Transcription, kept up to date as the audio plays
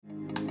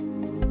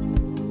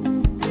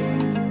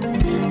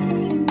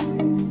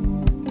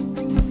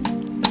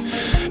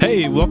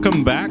Hey,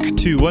 welcome back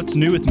to What's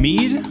New with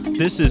Mead.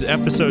 This is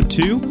episode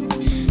 2,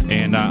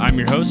 and I'm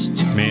your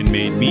host, Man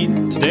Made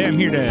Mead. Today I'm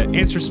here to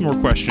answer some more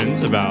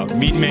questions about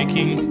mead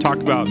making, talk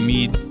about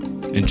mead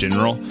in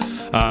general,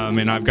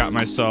 and I've got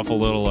myself a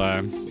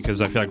little, because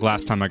I feel like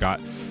last time I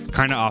got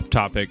kind of off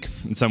topic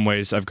in some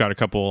ways. I've got a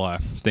couple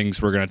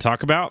things we're going to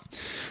talk about.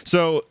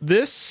 So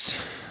this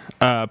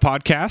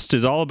podcast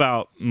is all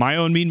about my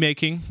own mead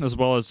making as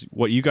well as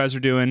what you guys are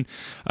doing.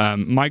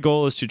 My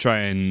goal is to try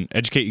and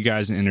educate you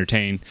guys and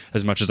entertain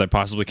as much as I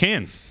possibly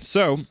can.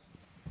 So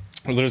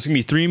there's going to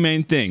be 3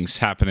 main things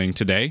happening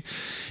today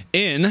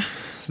in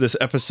this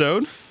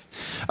episode.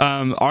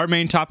 Our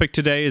main topic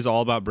today is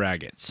all about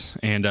braggots,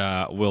 and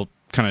we'll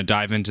kind of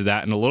dive into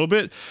that in a little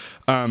bit.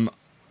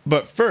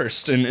 But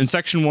first, in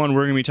section 1,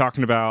 we're going to be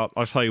talking about,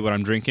 I'll tell you what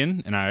I'm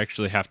drinking, and I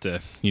actually have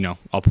to,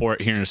 I'll pour it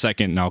here in a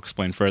second, and I'll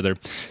explain further.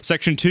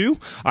 Section 2,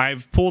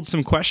 I've pulled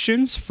some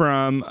questions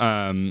from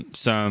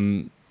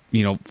some,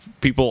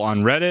 people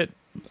on Reddit,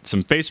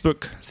 some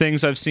Facebook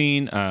things I've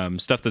seen,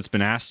 stuff that's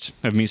been asked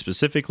of me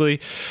specifically.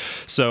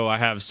 So I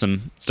have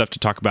some stuff to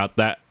talk about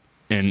that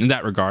in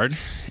that regard.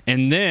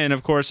 And then,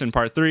 of course, in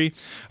part 3,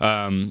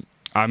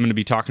 I'm going to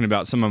be talking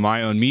about some of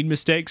my own mead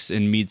mistakes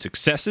and mead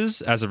successes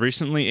as of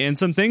recently, and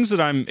some things that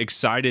I'm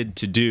excited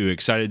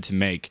to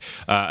make.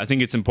 I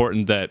think it's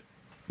important that,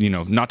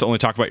 not to only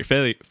talk about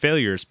your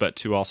failures, but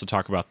to also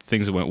talk about the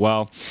things that went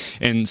well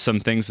and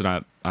some things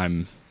that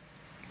I'm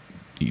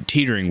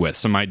teetering with,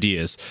 some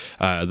ideas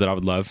that I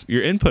would love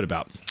your input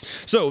about.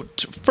 So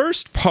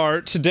first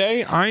part,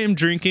 today I am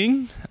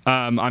drinking,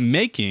 I'm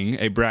making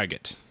a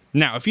braggot.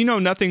 Now, if you know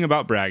nothing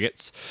about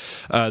braggots,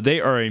 they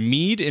are a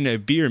mead and a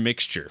beer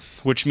mixture,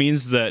 which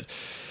means that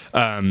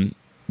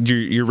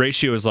your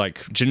ratio is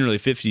like generally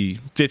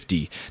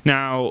 50-50.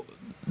 Now,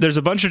 there's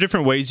a bunch of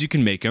different ways you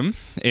can make them,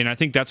 and I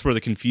think that's where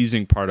the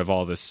confusing part of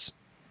all this,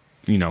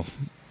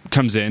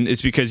 comes in,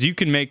 is because you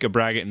can make a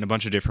braggot in a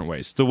bunch of different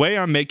ways. The way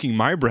I'm making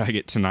my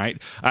braggot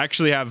tonight, I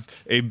actually have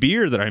a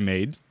beer that I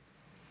made.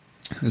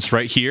 It's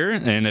right here,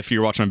 and if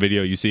you're watching on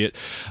video, you see it.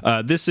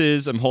 This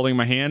is, I'm holding in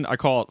my hand, I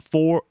call it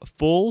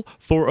full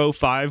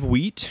 405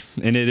 wheat,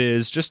 and it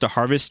is just a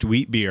harvest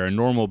wheat beer, a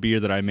normal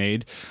beer that I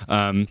made,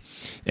 and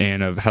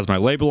it has my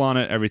label on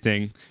it,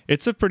 everything.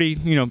 It's a pretty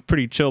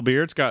chill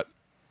beer. It's about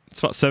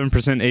 7%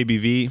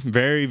 ABV,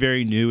 very,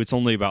 very new. It's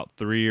only about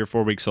 3 or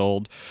 4 weeks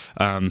old,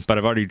 but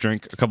I've already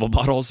drank a couple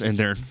bottles, and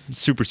they're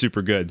super,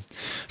 super good.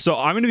 So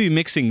I'm going to be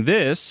mixing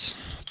this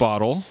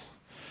bottle,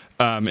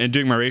 and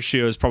doing my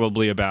ratio is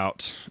probably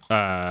about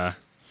like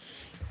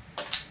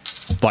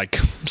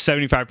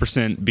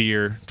 75%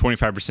 beer,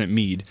 25%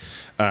 mead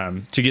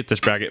to get this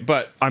braggot.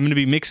 But I'm going to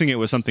be mixing it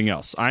with something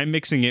else. I'm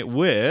mixing it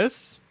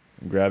with,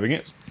 I'm grabbing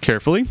it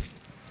carefully,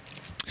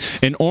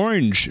 an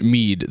orange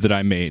mead that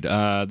I made.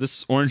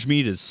 This orange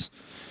mead is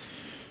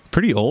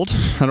pretty old.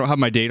 I don't have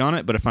my date on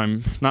it, but if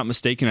I'm not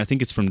mistaken, I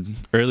think it's from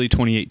early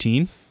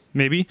 2018,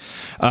 maybe.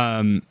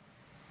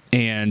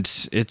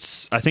 And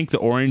I think the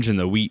orange and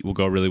the wheat will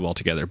go really well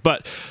together.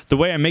 But the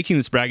way I'm making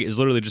this braggot is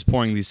literally just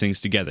pouring these things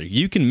together.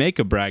 You can make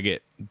a braggot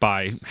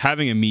by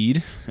having a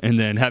mead and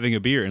then having a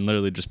beer and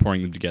literally just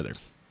pouring them together.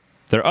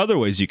 There are other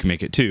ways you can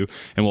make it too,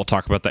 and we'll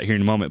talk about that here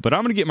in a moment. But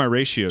I'm going to get my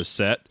ratios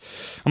set.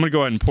 I'm going to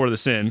go ahead and pour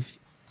this in.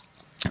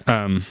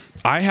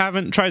 I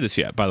haven't tried this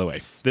yet, by the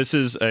way. This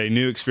is a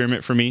new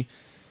experiment for me,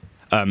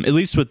 at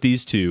least with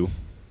these two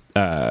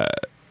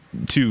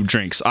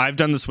drinks. I've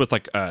done this with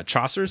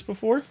Chaucer's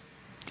before.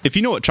 If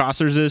you know what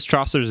Chaucer's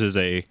is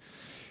a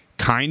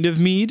kind of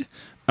mead.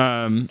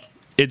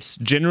 It's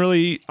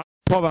generally a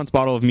 12-ounce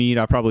bottle of mead.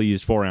 I probably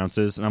used 4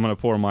 ounces, and I'm going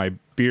to pour my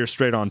beer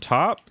straight on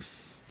top.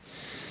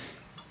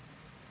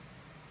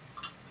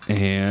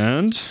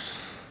 And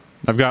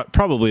I've got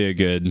probably a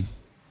good,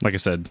 like I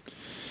said,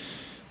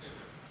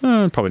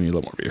 probably need a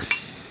little more beer.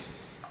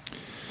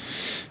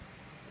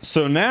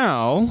 So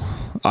now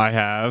I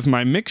have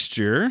my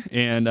mixture,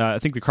 and I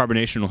think the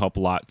carbonation will help a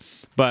lot.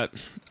 But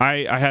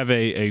I have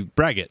a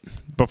braggot.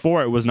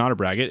 Before, it was not a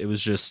braggot. It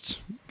was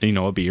just,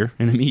 a beer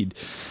and a mead.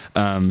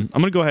 I'm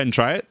going to go ahead and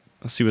try it.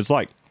 Let's see what it's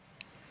like.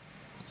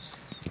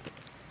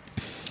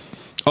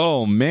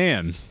 Oh,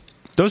 man.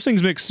 Those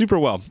things mix super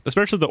well,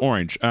 especially the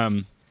orange.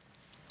 I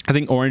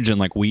think orange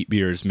and wheat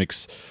beers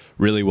mix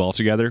really well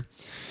together.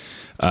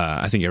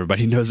 I think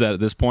everybody knows that at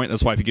this point.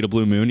 That's why if you get a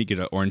Blue Moon, you get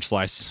an orange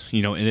slice,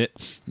 in it.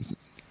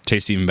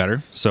 Tastes even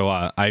better.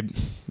 So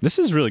this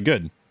is really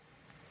good.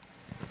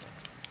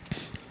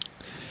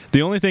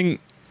 The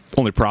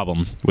only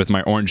problem with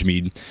my orange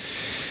mead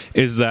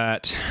is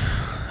that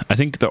I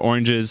think the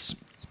oranges,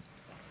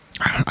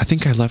 I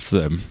think I left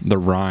the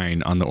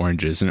rind on the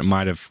oranges, and it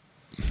might have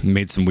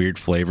made some weird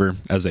flavor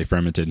as they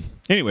fermented.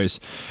 Anyways,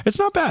 it's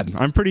not bad.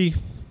 I'm pretty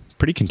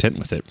content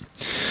with it.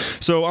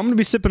 So I'm going to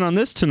be sipping on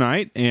this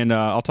tonight, and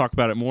I'll talk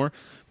about it more.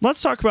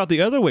 Let's talk about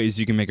the other ways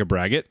you can make a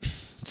braggot.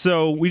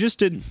 So we just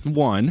did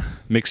one,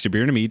 mixed a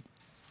beer and a mead,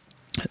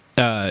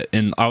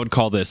 and I would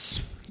call this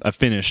a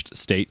finished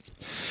state.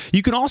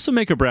 You can also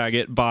make a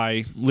braggot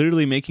by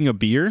literally making a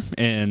beer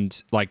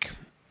and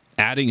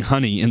adding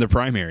honey in the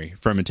primary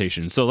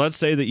fermentation. So let's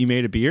say that you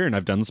made a beer, and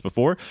I've done this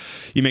before.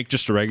 You make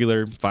just a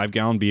regular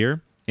 5-gallon beer,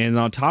 and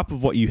on top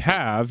of what you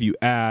have, you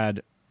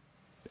add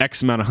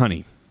X amount of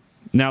honey.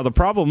 Now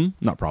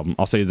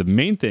I'll say the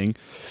main thing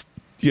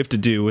you have to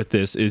do with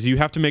this is you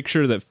have to make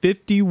sure that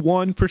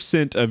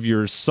 51% of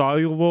your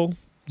soluble,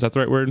 is that the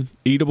right word?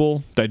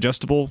 Eatable,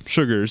 digestible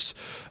sugars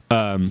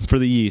for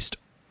the yeast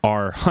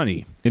are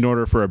honey in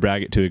order for a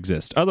braggot to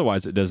exist.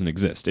 Otherwise, it doesn't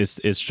exist.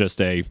 It's just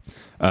a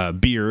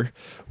beer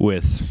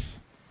with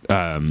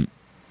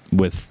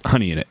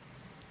honey in it.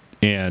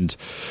 And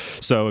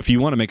so if you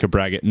want to make a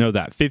braggot, know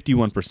that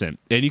 51%.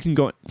 And you can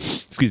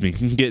you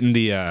can get in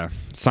the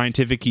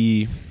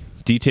scientific-y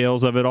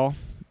details of it all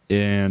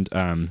and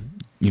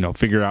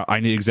figure out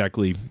I need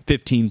exactly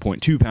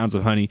 15.2 pounds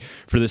of honey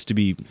for this to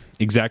be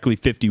exactly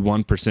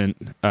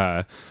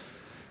 51%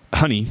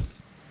 honey.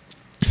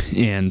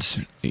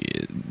 And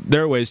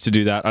there are ways to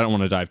do that. I don't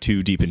want to dive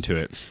too deep into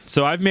it.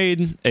 So I've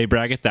made a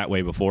braggot that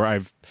way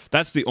before.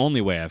 That's the only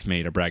way I've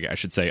made a braggot, I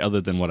should say,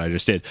 other than what I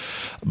just did,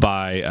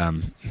 by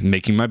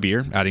making my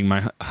beer, adding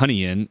my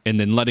honey in, and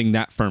then letting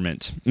that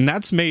ferment. And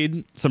that's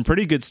made some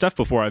pretty good stuff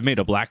before. I've made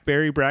a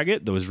blackberry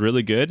braggot that was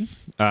really good.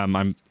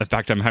 In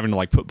fact, I'm having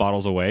to put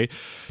bottles away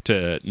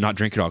to not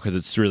drink it all because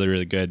it's really,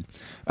 really good.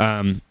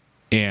 And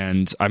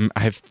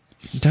I've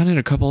done it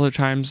a couple other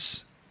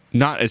times,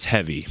 not as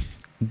heavy.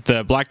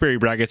 The blackberry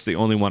braggott's the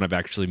only one I've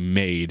actually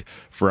made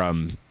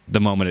from the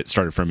moment it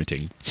started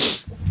fermenting.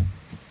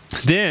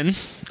 Then,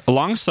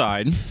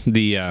 alongside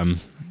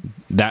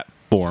that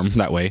form,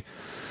 that way,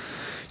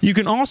 you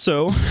can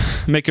also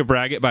make a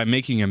braggot by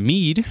making a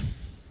mead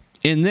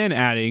and then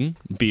adding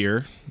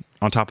beer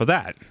on top of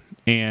that.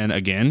 And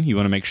again, you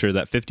want to make sure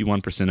that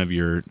 51% of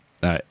your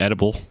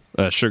edible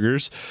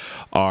sugars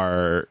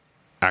are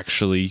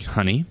actually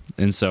honey.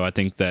 And so I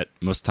think that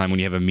most of the time when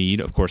you have a mead,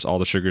 of course, all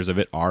the sugars of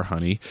it are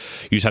honey.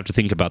 You just have to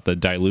think about the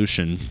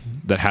dilution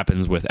that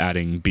happens with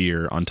adding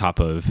beer on top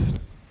of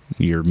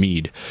your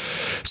mead.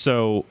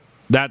 So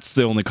that's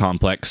the only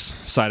complex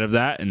side of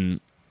that.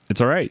 And it's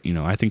all right.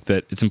 I think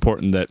that it's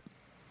important that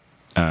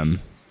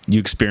you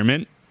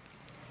experiment.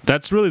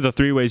 That's really the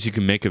 3 ways you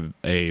can make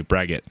a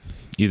braggot.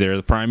 Either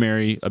the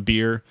primary, a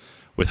beer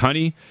with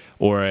honey,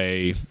 or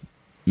a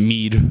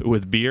mead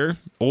with beer,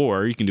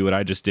 or you can do what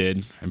I just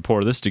did and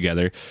pour this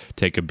together.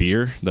 Take a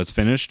beer that's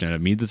finished and a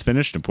mead that's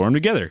finished and pour them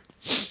together.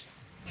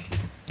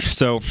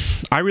 So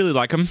I really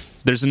like them.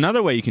 There's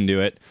another way you can do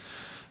it.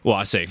 Well,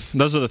 I say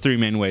those are the 3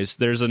 main ways.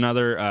 There's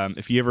another.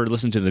 If you ever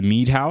listen to the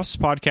Mead House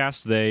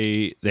podcast,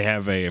 they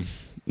have a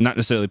not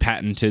necessarily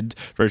patented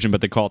version,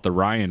 but they call it the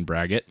Ryan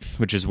braggot,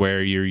 which is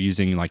where you're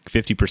using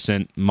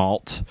 50%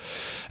 malt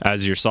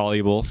as your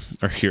soluble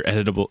or your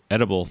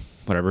edible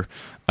whatever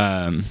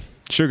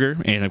sugar,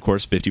 and of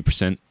course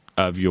 50%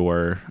 of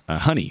your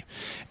honey.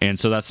 And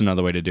so that's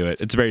another way to do it.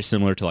 It's very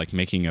similar to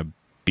making a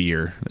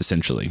beer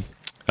essentially,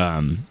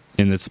 and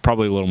it's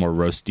probably a little more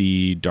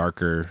roasty,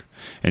 darker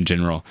in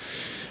general.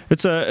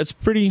 It's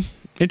pretty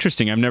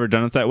interesting. I've never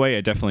done it that way.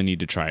 I definitely need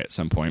to try it at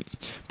some point.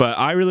 But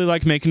I really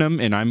like making them,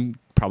 and I'm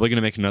probably going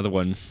to make another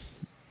one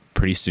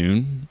pretty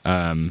soon.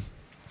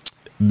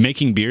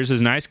 Making beers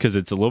is nice because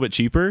it's a little bit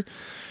cheaper.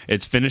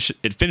 It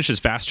finishes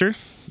faster.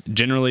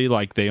 Generally,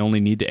 they only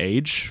need to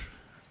age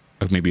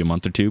maybe a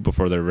month or 2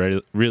 before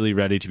they're really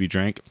ready to be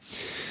drank.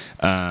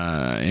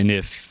 And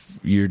if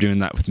you're doing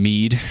that with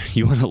mead,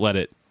 you want to let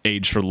it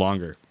age for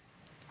longer.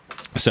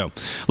 So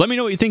let me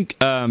know what you think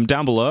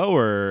down below,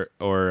 or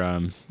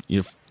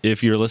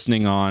if you're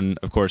listening on,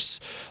 of course,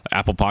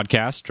 Apple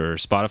Podcast or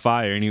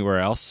Spotify or anywhere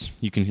else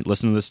you can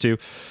listen to this to.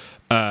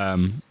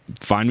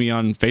 Find me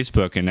on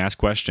Facebook and ask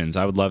questions.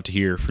 I would love to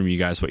hear from you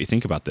guys what you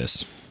think about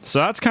this. So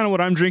that's kind of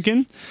what I'm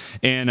drinking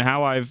and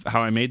how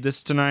I made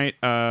this tonight.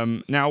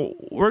 Now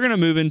we're gonna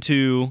move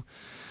into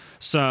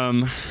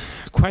some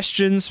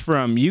questions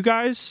from you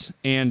guys,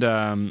 and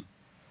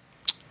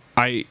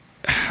I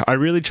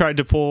really tried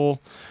to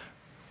pull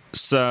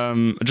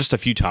just a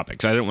few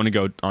topics. I didn't want to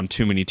go on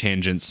too many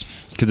tangents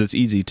because it's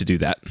easy to do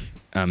that.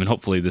 And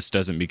hopefully this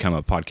doesn't become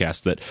a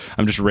podcast that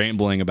I'm just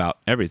rambling about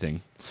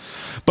everything.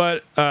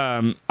 But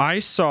I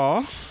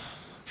saw,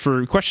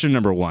 for question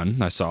number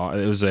 1,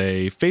 it was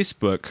a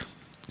Facebook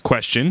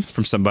question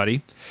from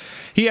somebody.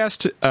 He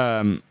asked,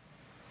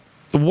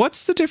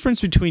 what's the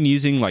difference between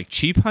using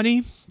cheap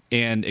honey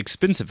and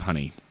expensive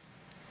honey?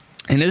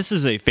 And this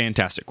is a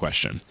fantastic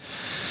question,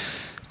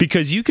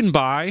 because you can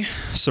buy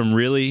some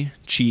really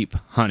cheap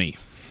honey.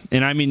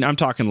 And I mean, I'm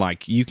talking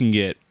you can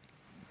get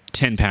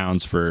 10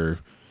 pounds for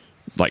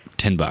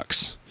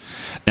 $10.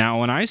 Now,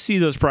 when I see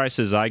those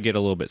prices, I get a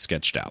little bit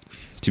sketched out,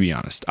 to be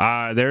honest.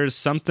 There's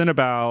something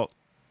about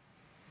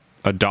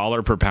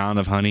 $1 per pound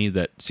of honey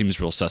that seems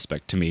real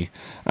suspect to me.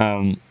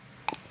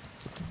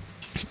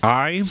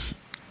 I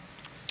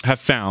have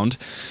found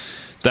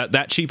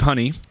that cheap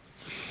honey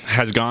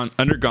has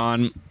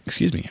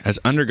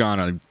undergone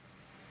a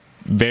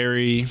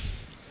very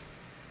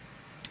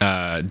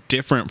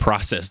different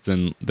process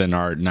than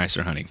our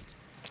nicer honey.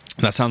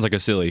 That sounds like a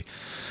silly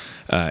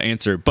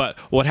answer. But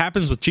what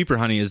happens with cheaper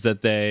honey is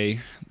that they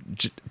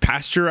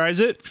pasteurize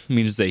it,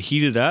 means they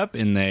heat it up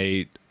and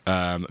they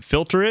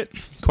filter it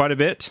quite a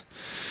bit.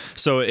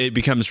 So it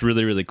becomes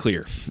really, really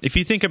clear. If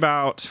you think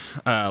about,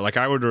 like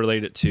I would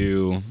relate it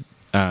to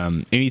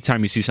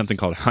anytime you see something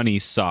called honey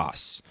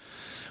sauce,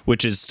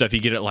 which is stuff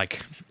you get at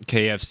like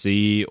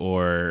KFC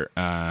or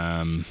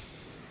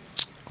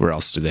where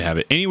else do they have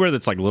it? Anywhere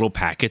that's like little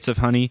packets of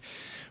honey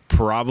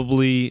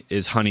probably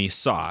is honey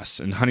sauce.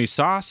 And honey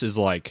sauce is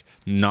like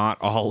not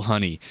all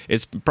honey.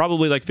 It's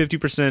probably like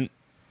 50%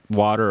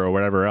 water or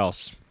whatever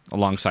else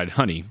alongside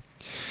honey.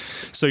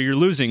 So you're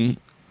losing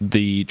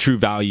the true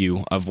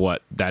value of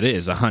what that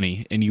is, a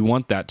honey, and you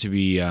want that to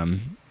be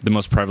the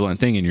most prevalent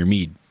thing in your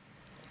mead.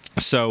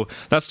 So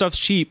that stuff's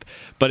cheap,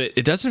 but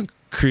it doesn't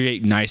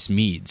create nice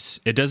meads.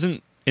 It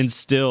doesn't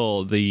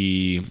instill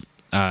the,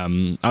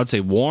 I would say,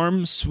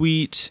 warm,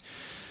 sweet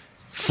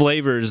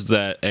flavors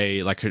that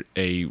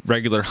a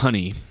regular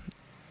honey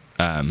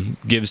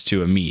gives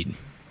to a mead.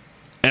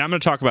 And I'm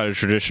going to talk about a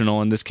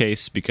traditional in this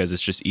case because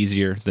it's just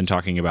easier than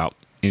talking about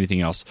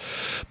anything else.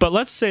 But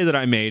let's say that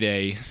I made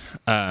a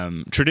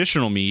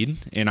traditional mead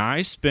and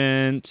I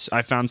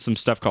found some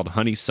stuff called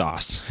honey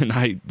sauce, and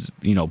I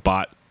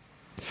bought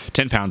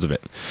 10 pounds of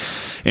it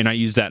and I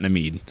used that in a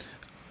mead.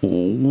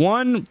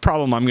 One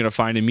problem I'm going to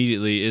find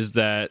immediately is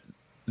that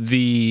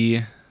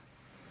the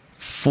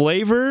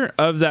flavor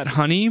of that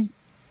honey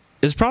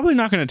is probably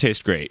not going to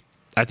taste great.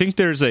 I think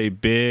there's a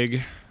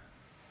big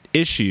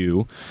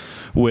issue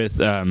with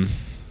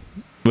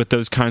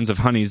those kinds of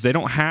honeys. They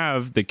don't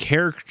have the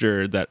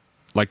character that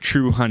like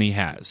true honey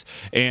has.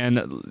 And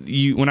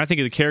when I think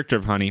of the character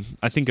of honey,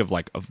 I think of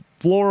like a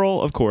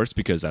floral, of course,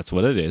 because that's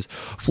what it is.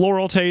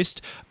 Floral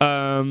taste.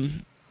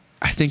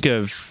 I think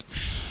of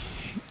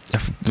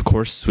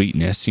course,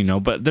 sweetness,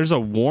 but there's a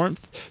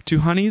warmth to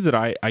honey that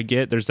I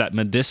get. There's that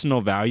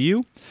medicinal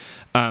value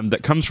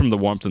that comes from the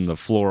warmth and the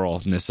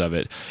floralness of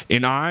it.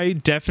 And I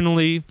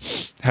definitely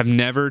have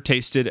never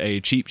tasted a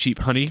cheap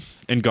honey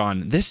and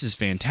gone, this is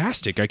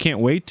fantastic. I can't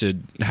wait to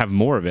have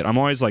more of it. I'm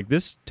always like,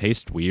 this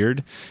tastes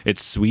weird.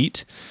 It's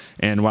sweet.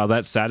 And while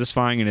that's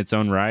satisfying in its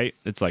own right,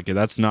 it's like,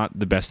 that's not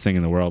the best thing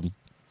in the world.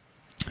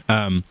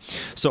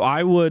 So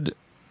I would,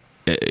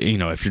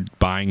 if you're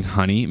buying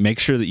honey, make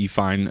sure that you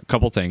find a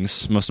couple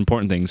things, most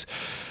important things.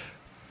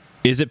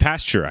 Is it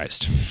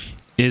pasteurized?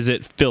 Is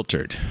it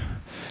filtered?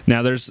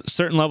 Now, there's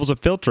certain levels of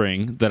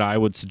filtering that I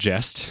would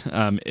suggest.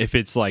 If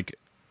it's like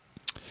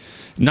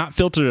not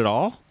filtered at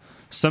all,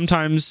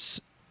 sometimes,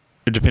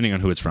 depending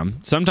on who it's from,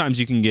 sometimes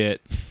you can get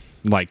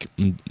like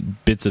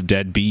bits of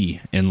dead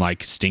bee and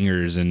like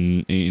stingers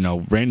and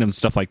random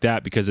stuff like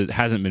that because it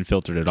hasn't been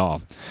filtered at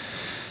all,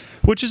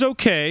 which is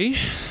okay.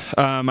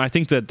 I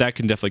think that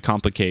can definitely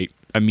complicate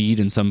a mead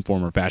in some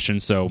form or fashion.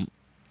 So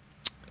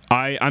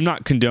I'm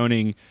not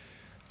condoning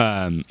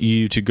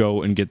you to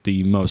go and get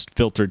the most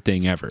filtered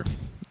thing ever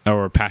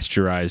or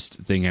pasteurized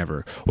thing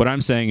ever. What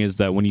I'm saying is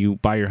that when you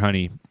buy your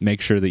honey, make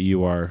sure that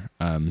you are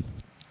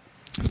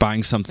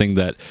buying something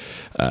that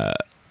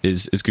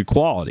is good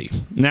quality.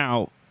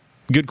 Now,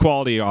 good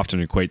quality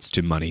often equates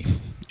to money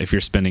if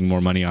you're spending more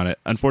money on it.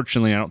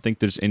 Unfortunately, I don't think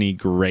there's any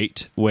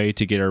great way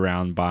to get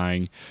around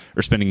buying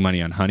or spending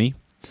money on honey.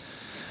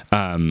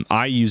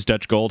 I use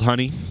Dutch Gold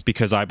honey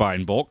because I buy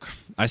in bulk.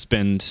 I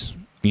spend,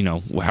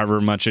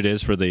 however much it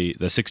is for the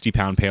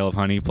 60-pound pail of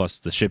honey plus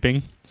the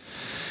shipping.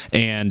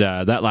 And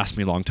that lasts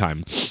me a long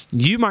time.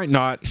 You might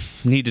not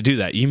need to do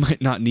that. You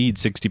might not need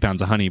 60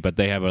 pounds of honey, but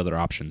they have other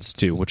options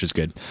too, which is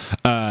good.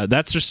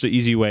 That's just an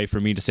easy way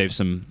for me to save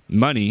some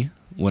money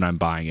when I'm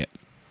buying it.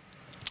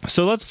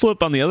 So let's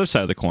flip on the other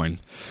side of the coin.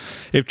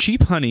 If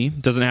cheap honey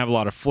doesn't have a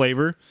lot of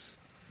flavor,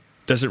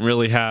 doesn't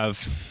really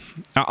have,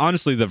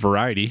 honestly, the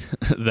variety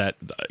that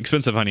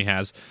expensive honey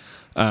has,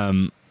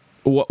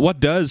 what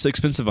does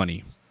expensive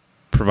honey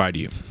provide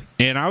you?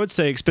 And I would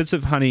say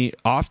expensive honey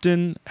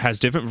often has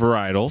different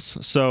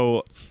varietals.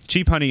 So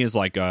cheap honey is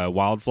like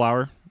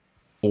wildflower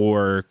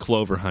or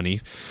clover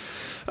honey.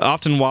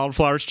 Often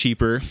wildflower is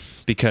cheaper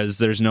because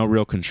there's no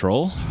real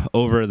control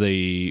over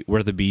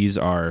where the bees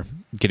are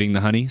getting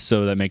the honey.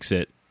 So that makes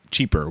it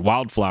cheaper.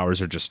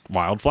 Wildflowers are just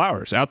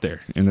wildflowers out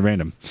there in the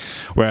random.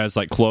 Whereas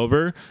like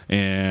clover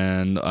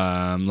and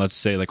let's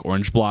say like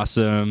orange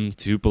blossom,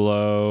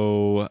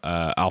 tupelo,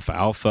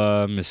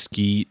 alfalfa,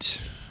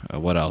 mesquite.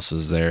 What else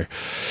is there?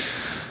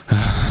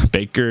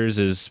 Baker's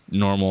is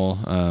normal.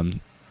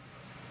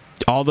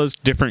 All those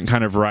different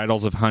kind of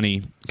varietals of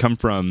honey come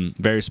from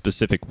very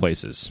specific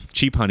places.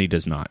 Cheap honey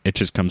does not. It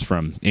just comes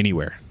from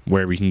anywhere,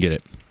 wherever you can get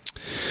it.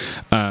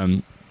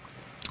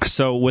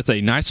 So with a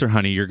nicer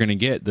honey, you're going to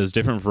get those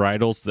different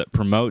varietals that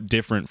promote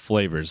different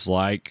flavors.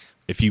 Like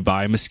if you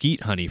buy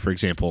mesquite honey, for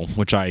example,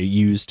 which I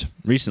used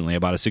recently,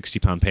 about a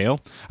 60-pound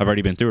pail. I've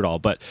already been through it all,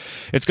 but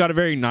it's got a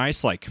very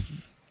nice, like,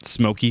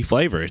 smoky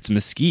flavor. It's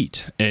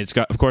mesquite. It's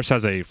got, of course,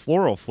 has a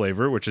floral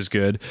flavor, which is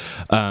good.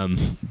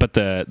 But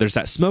there's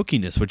that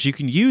smokiness, which you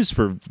can use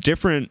for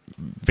different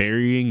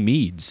varying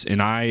meads.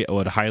 And I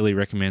would highly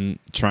recommend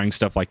trying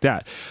stuff like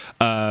that.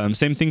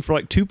 Same thing for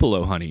like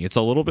Tupelo honey. It's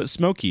a little bit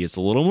smoky. It's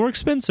a little more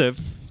expensive,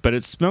 but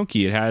it's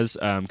smoky. It has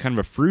kind of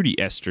a fruity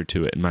ester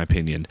to it, in my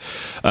opinion.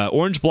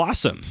 Orange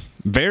Blossom,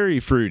 very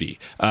fruity,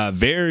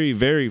 very,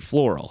 very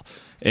floral.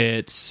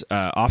 It's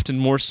often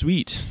more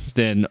sweet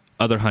than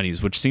other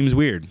honeys, which seems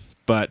weird,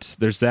 but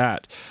there's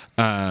that.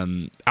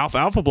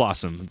 Alpha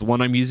Blossom, the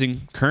one I'm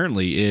using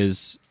currently,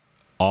 is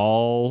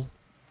all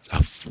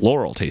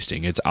floral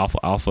tasting. It's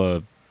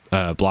alpha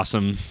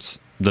blossoms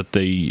that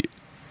the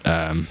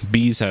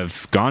bees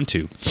have gone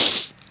to.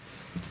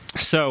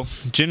 So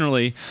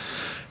generally,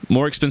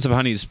 more expensive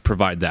honeys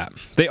provide that.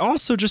 They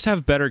also just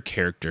have better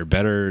character,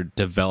 better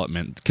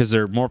development, because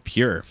they're more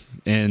pure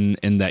in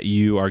that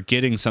you are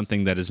getting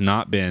something that has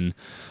not been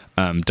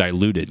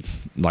diluted,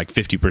 like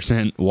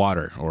 50%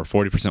 water or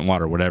 40%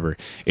 water, whatever.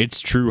 It's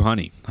true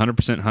honey,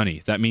 100%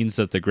 honey. That means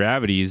that the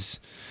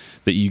gravities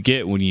that you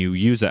get when you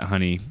use that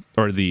honey,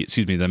 or the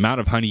amount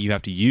of honey you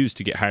have to use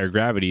to get higher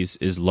gravities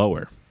is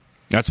lower.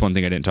 That's one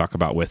thing I didn't talk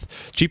about with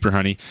cheaper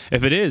honey.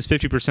 If it is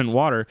 50%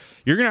 water,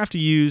 you're going to have to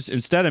use,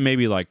 instead of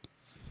maybe like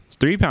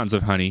 3 pounds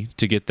of honey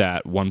to get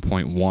that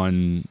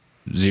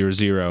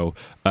 1.100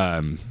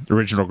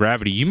 original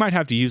gravity, you might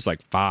have to use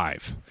like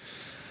 5,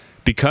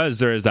 because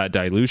there is that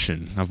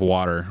dilution of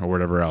water or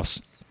whatever else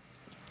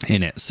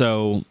in it.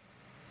 So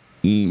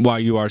while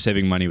you are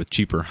saving money with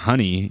cheaper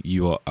honey,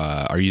 you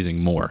are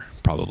using more,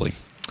 probably.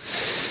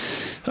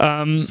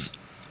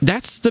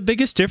 That's the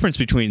biggest difference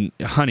between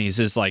honeys,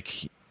 is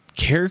like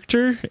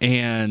character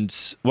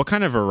and what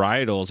kind of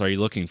varietals are you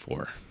looking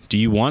for. Do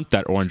you want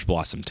that orange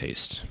blossom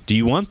taste? Do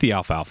you want the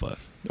alfalfa?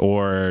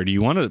 Or do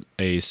you want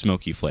a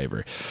smoky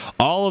flavor?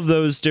 All of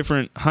those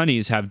different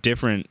honeys have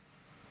different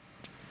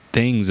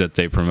things that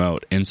they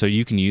promote, and so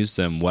you can use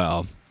them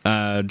well.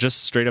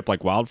 Just straight up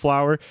like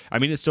Wildflower, I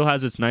mean, it still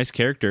has its nice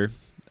character,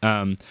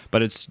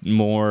 but it's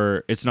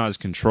not as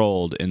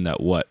controlled in that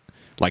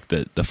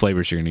the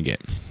flavors you're going to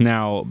get.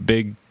 Now,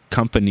 big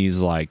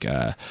companies like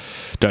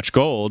Dutch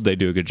Gold, they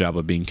do a good job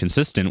of being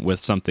consistent with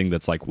something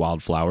that's like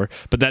Wildflower,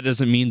 but that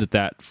doesn't mean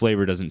that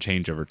flavor doesn't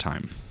change over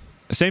time.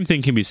 Same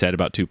thing can be said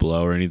about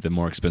Tupelo or any of the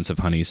more expensive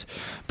honeys,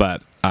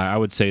 but I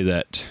would say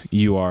that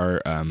you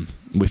are,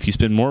 if you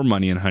spend more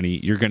money on honey,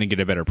 you're going to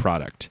get a better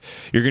product.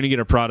 You're going to get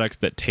a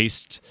product that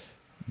tastes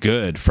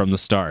good from the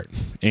start,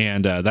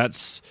 and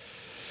that's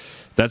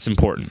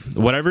important.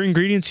 Whatever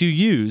ingredients you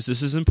use,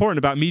 this is important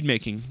about mead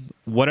making,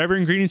 whatever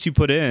ingredients you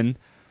put in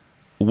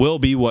will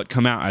be what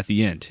come out at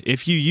the end.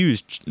 If you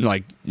use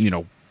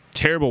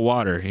terrible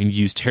water and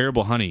use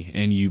terrible honey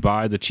and you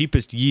buy the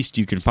cheapest yeast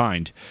you can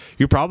find,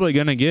 you're probably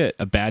going to get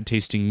a bad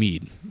tasting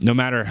mead, no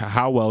matter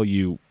how well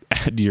you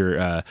add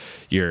your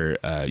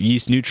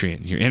yeast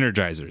nutrient, your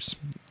energizers,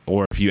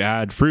 or if you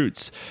add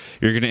fruits,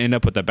 you're going to end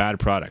up with a bad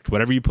product.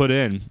 Whatever you put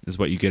in is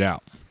what you get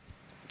out.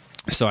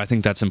 So I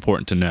think that's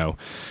important to know.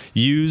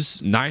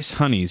 Use nice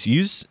honeys.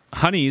 Use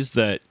honeys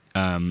that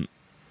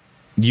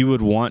you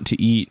would want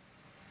to eat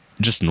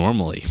just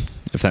normally,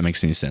 if that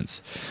makes any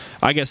sense.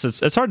 I guess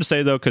it's hard to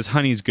say though, because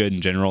honey's good in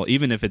general.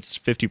 Even if it's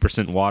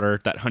 50% water,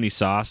 that honey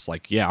sauce,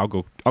 I'll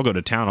go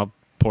to town. I'll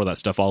pour that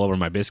stuff all over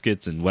my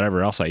biscuits and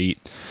whatever else I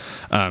eat,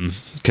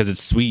 because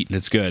it's sweet and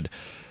it's good.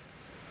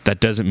 That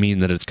doesn't mean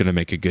that it's going to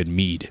make a good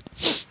mead.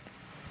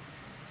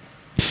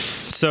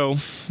 So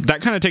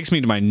that kind of takes me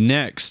to my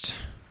next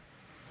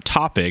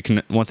topic.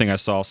 One thing I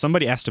saw,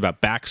 somebody asked about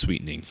back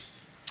sweetening.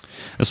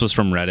 This was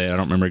from Reddit. I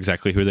don't remember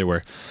exactly who they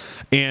were.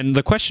 And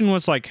the question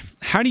was like,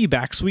 how do you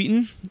back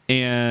sweeten?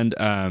 And,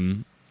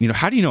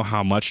 how do you know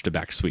how much to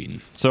back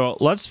sweeten? So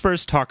let's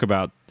first talk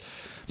about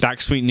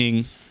back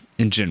sweetening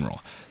in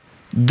general.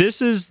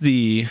 This is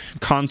the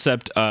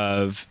concept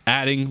of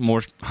adding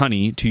more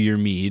honey to your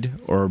mead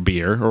or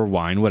beer or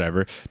wine,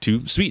 whatever,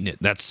 to sweeten it.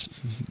 That's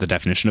the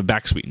definition of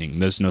back sweetening.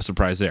 There's no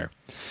surprise there.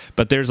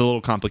 But there's a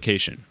little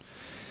complication.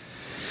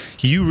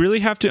 You really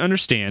have to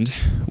understand,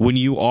 when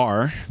you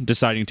are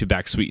deciding to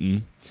back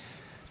sweeten,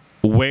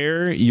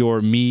 where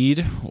your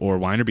mead or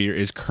wine or beer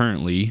is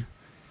currently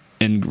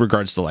in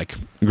regards to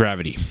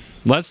gravity.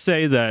 Let's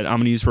say that I'm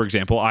going to use, for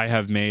example, I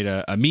have made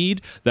a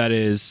mead that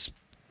is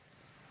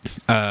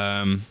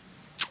the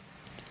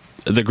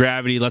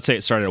gravity, let's say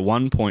it started at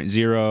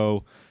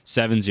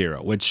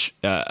 1.070, which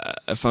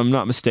if I'm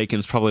not mistaken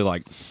is probably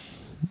like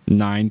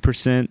 9%,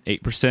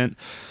 8%.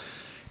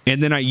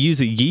 And then I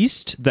use a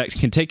yeast that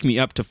can take me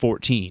up to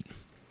 14.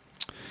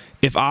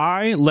 If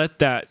I let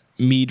that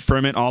mead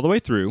ferment all the way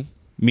through,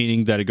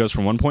 meaning that it goes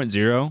from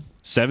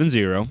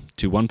 1.070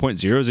 to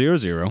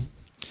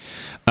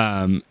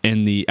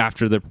 1.000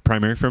 after the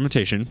primary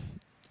fermentation,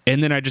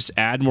 and then I just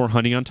add more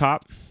honey on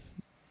top,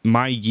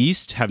 my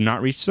yeast have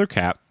not reached their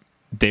cap.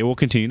 They will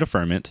continue to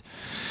ferment,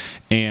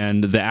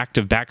 and the act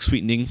of back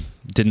sweetening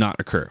did not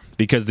occur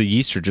because the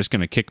yeast are just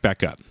going to kick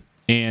back up.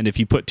 And if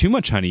you put too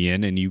much honey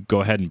in and you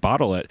go ahead and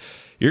bottle it,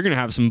 you're going to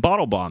have some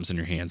bottle bombs in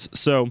your hands.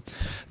 So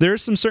there are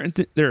certain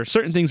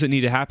things that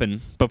need to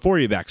happen before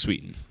you back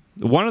sweeten.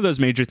 One of those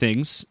major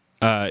things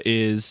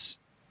is,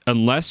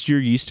 unless your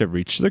yeast have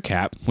reached their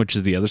cap, which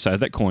is the other side of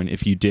that coin,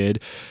 if you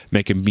did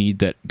make a mead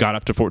that got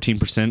up to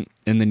 14%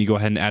 and then you go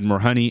ahead and add more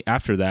honey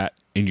after that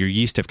and your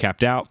yeast have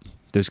capped out,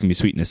 there's going to be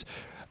sweetness.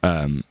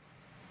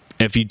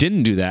 If you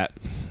didn't do that,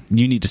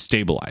 you need to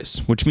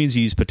stabilize, which means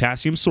you use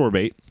potassium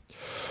sorbate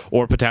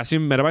or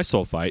potassium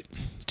metabisulfite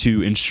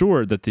to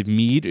ensure that the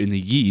mead and the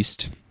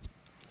yeast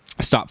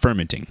stop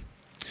fermenting.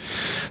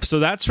 So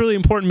that's really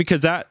important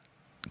because that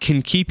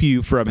can keep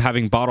you from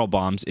having bottle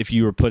bombs if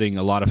you were putting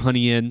a lot of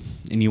honey in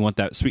and you want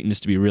that sweetness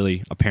to be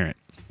really apparent.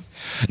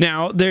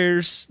 Now,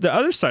 there's the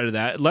other side of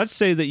that. Let's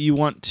say that you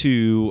want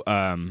to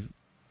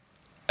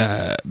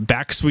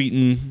back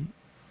sweeten.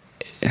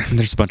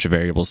 There's a bunch of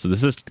variables, so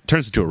this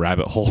turns into a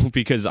rabbit hole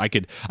because I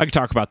could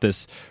talk about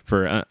this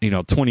for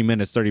 20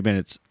 minutes, 30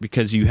 minutes,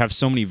 because you have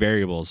so many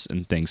variables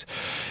and things.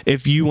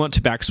 If you want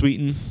to back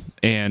sweeten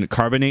and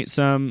carbonate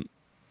some,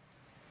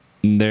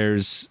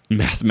 there's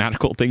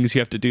mathematical things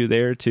you have to do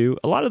there too.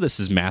 A lot of this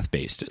is math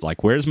based.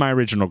 Like, where's my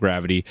original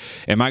gravity?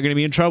 Am I going to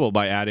be in trouble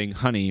by adding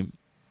honey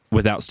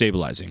without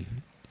stabilizing?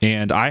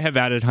 And I have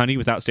added honey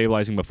without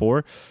stabilizing before.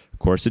 Of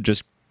course,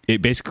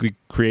 it basically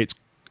creates.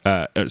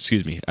 I've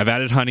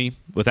added honey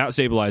without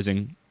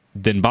stabilizing,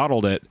 then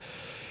bottled it,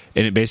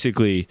 and it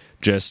basically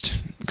just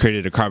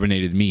created a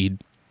carbonated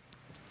mead,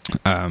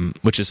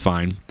 which is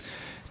fine.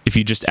 If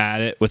you just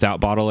add it without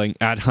bottling,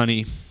 add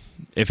honey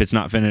if it's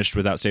not finished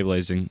without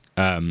stabilizing,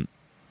 and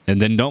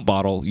then don't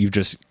bottle, you've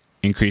just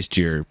increased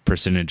your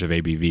percentage of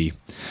ABV.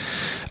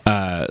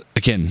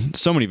 Again,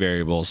 so many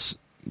variables,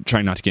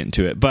 trying not to get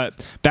into it.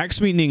 But back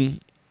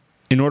sweetening,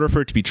 in order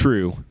for it to be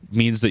true,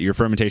 means that your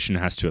fermentation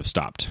has to have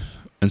stopped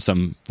in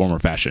some form or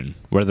fashion,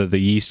 whether the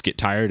yeast get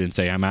tired and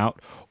say I'm out,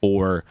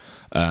 or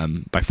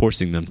by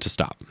forcing them to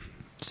stop.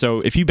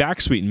 So if you back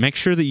sweeten, make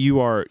sure that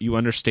you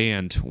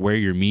understand where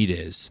your mead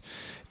is.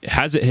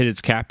 Has it hit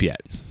its cap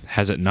yet?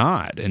 Has it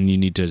not? And you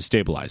need to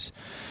stabilize.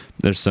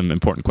 There's some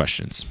important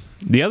questions.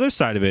 The other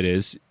side of it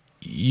is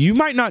you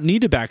might not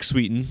need to back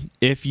sweeten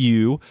if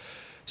you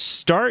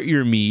start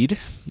your mead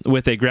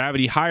with a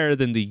gravity higher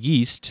than the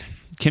yeast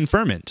can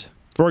ferment.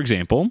 For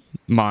example,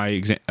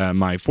 my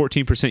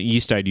 14%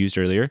 yeast I'd used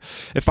earlier,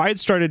 if I had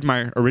started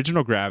my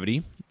original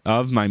gravity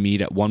of my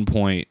mead at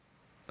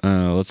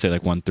let's say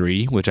like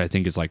 1.3, which I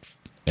think is like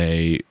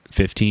a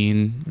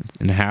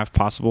 15.5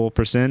 possible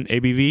percent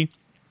ABV,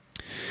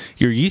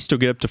 your yeast will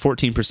get up to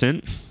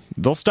 14%.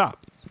 They'll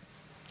stop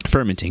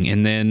fermenting,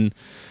 and then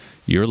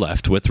you're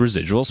left with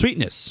residual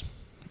sweetness.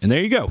 And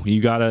there you go. You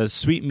got a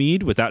sweet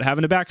mead without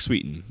having to back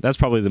sweeten. That's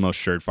probably the most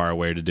surefire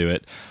way to do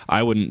it.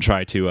 I wouldn't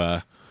try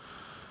to...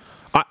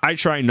 I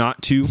try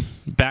not to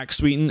back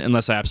sweeten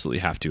unless I absolutely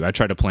have to. I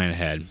try to plan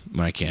ahead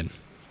when I can.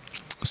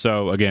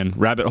 So again,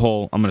 rabbit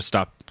hole, I'm going to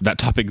stop that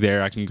topic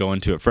there. I can go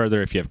into it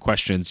further. If you have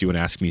questions, you want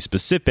to ask me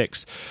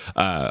specifics,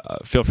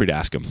 feel free to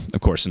ask them,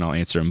 of course, and I'll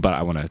answer them. But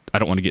I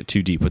don't want to get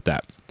too deep with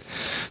that.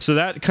 So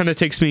that kind of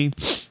takes me,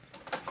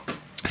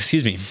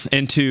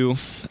 into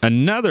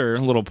another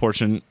little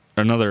portion,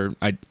 another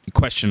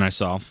question I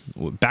saw.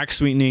 Back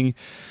sweetening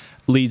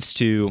leads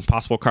to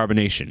possible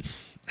carbonation.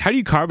 How do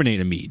you carbonate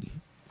a mead?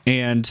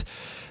 And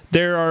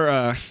there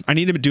are, I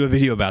need to do a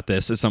video about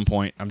this at some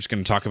point. I'm just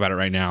going to talk about it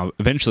right now.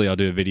 Eventually I'll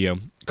do a video.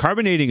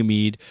 Carbonating a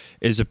mead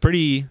is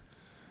there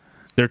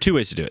are two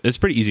ways to do it. It's a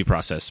pretty easy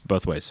process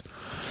both ways.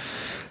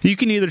 You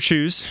can either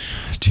choose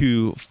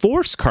to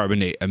force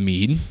carbonate a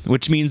mead,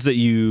 which means that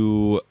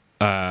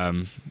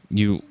when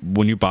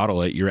you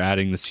bottle it, you're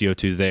adding the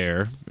CO2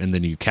 there, and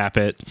then you cap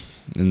it,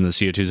 and the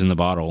CO2's in the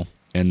bottle,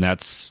 and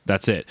that's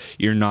it.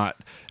 You're not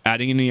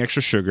adding any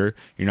extra sugar.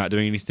 You're not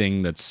doing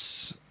anything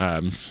that's,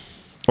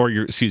 or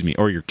you're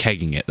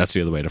kegging it. That's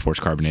the other way to force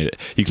carbonate it.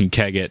 You can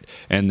keg it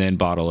and then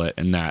bottle it,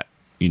 and that,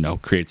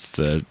 creates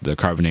the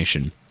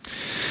carbonation.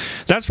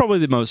 That's probably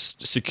the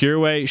most secure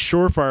way,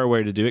 surefire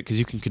way to do it, because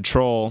you can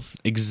control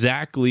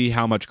exactly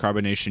how much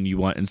carbonation you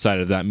want inside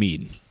of that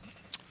mead.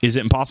 Is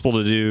it impossible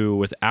to do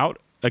without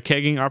a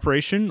kegging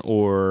operation,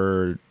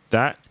 or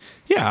that?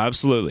 Yeah,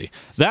 absolutely.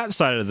 That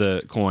side of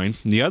the coin,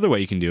 the other way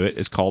you can do it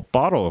is called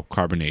bottle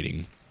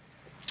carbonating.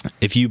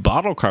 If you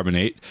bottle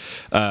carbonate,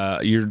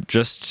 you're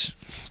just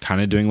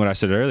kind of doing what I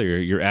said earlier.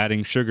 You're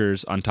adding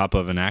sugars on top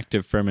of an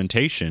active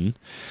fermentation,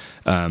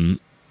 and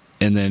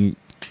then,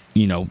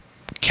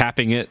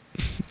 capping it,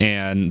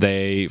 and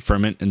they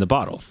ferment in the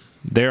bottle.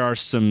 There are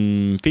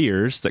some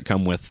fears that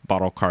come with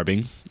bottle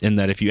carbing, in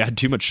that if you add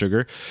too much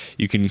sugar,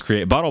 you can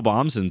create bottle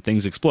bombs and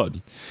things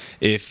explode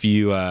if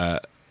you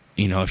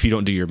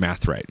don't do your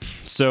math right.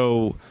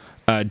 So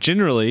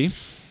generally,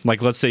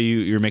 like let's say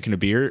you're making a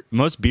beer,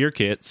 most beer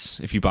kits,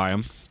 if you buy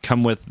them,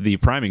 come with the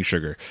priming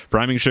sugar.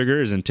 Priming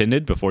sugar is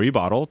intended before you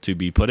bottle to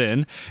be put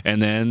in,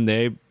 and then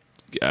the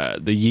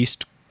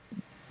yeast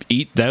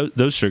eat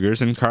those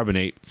sugars and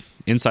carbonate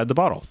inside the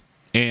bottle.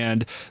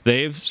 And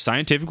they've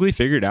scientifically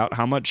figured out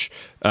how much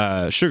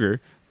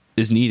sugar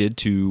is needed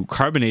to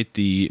carbonate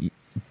the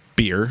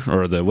beer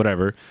or the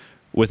whatever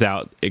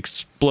without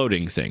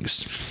exploding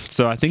things.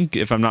 So I think,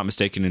 if I'm not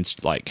mistaken,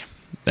 it's like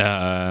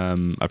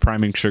a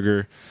priming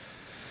sugar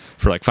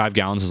for like 5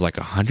 gallons is like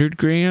 100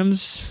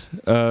 grams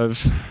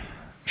of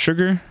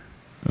sugar.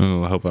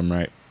 Oh, I hope I'm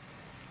right.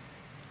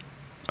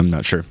 I'm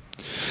not sure.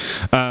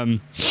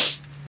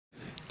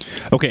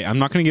 Okay, I'm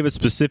not going to give a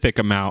specific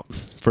amount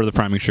for the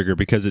priming sugar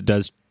because it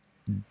does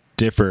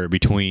differ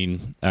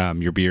between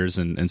your beers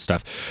and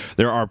stuff.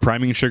 There are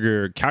priming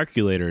sugar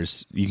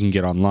calculators you can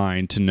get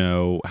online to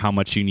know how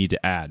much you need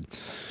to add.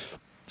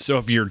 So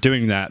if you're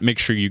doing that, make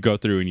sure you go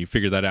through and you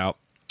figure that out.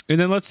 And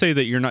then let's say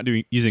that you're not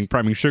using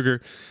priming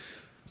sugar,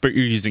 but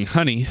you're using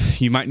honey.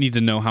 You might need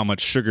to know how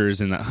much sugar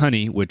is in that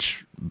honey,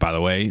 which, by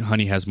the way,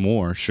 honey has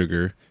more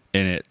sugar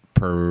in it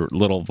per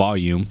little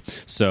volume,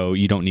 so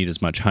you don't need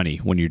as much honey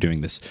when you're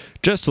doing this,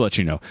 just to let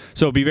you know.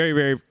 So be very,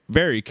 very,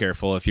 very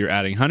careful if you're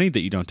adding honey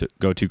that you don't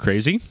go too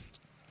crazy,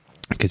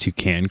 because you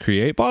can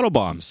create bottle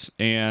bombs,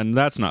 and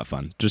that's not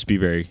fun. Just be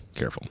very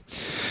careful.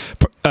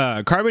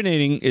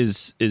 Carbonating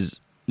is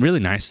really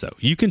nice, though.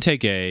 You can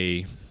take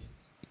a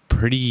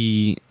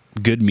pretty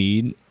good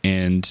mead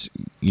and,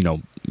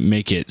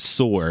 make it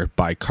sour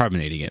by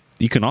carbonating it.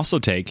 You can also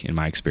take, in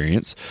my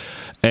experience,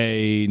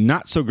 a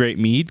not so great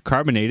mead,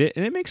 carbonate it,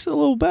 and it makes it a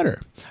little better.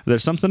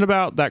 There's something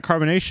about that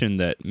carbonation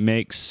that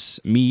makes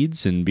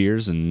meads and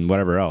beers and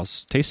whatever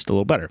else taste a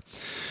little better.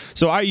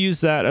 So I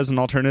use that as an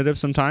alternative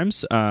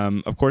sometimes.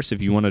 Of course,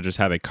 if you want to just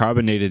have a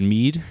carbonated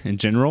mead in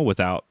general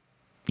without,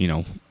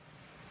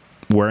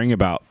 worrying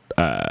about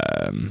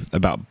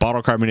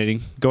bottle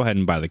carbonating, go ahead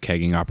and buy the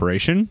kegging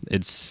operation.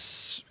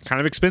 It's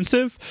kind of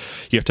expensive.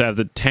 You have to have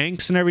the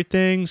tanks and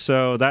everything.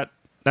 So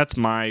that's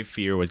my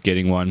fear with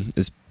getting one,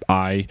 is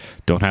I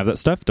don't have that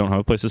stuff, don't have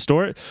a place to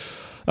store it.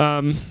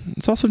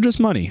 It's also just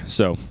money.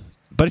 So,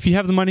 but if you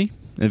have the money,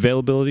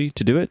 availability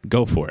to do it,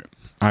 go for it.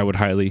 I would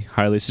highly,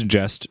 highly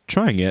suggest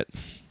trying it.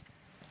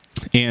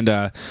 And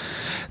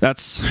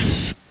that's...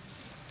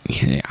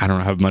 I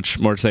don't have much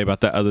more to say about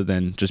that other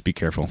than just be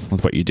careful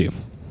with what you do.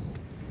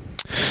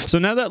 So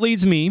now that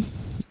leads me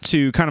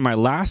to kind of my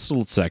last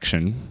little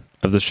section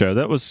of the show.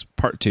 That was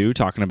part 2,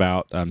 talking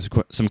about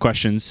some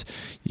questions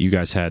you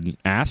guys had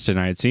asked and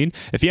I had seen.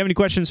 If you have any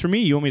questions for me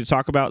you want me to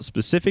talk about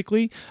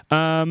specifically,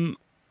 go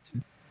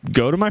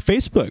to my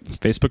Facebook,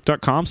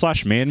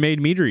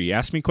 facebook.com/manmademeadery.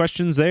 Ask me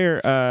questions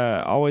there.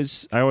 I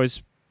always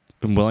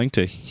am willing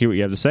to hear what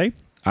you have to say.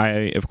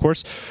 Of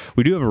course,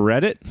 we do have a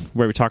Reddit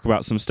where we talk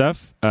about some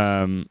stuff.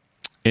 And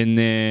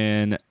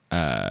then,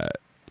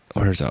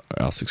 where's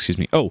else? Excuse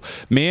me. Oh,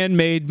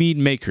 Man-Made Mead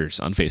Makers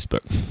on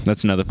Facebook.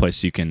 That's another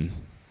place you can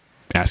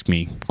ask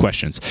me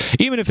questions.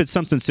 Even if it's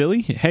something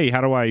silly. Hey, how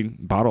do I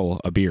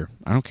bottle a beer?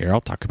 I don't care. I'll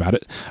talk about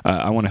it.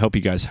 I want to help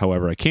you guys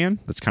however I can.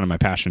 That's kind of my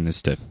passion,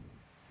 is to,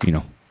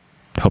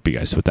 help you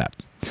guys with that.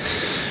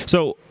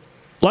 So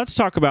let's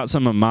talk about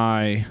some of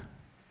my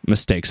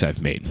mistakes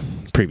I've made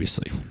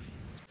previously.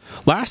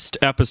 Last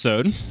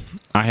episode,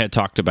 I had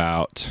talked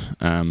about,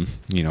 a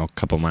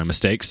couple of my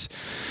mistakes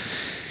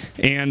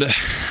and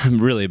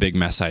really a big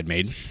mess I'd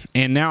made.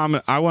 And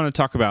now I want to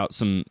talk about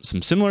some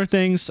similar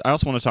things. I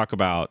also want to talk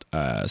about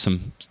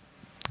some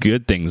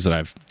good things that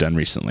I've done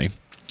recently.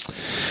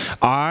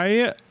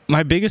 My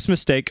biggest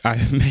mistake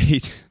I've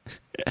made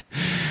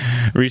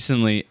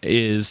recently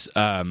is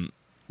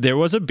there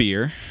was a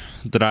beer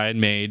that I had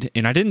made,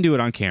 and I didn't do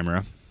it on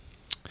camera.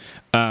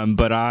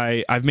 But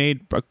I've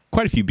made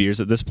quite a few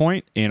beers at this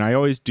point, and I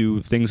always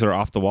do things that are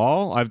off the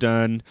wall. I've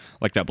done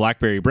like that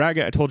Blackberry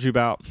Braggot I told you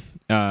about.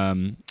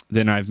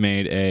 Then I've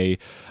made a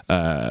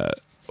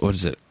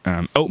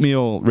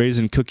oatmeal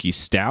raisin cookie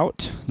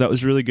stout that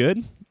was really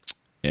good.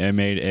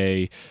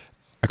 I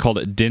called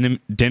it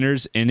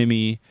Dinner's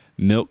Enemy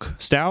Milk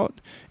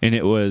Stout, and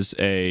it was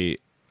Dinner's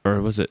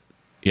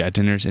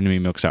Enemy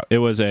Milk Stout. It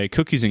was a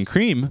cookies and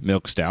cream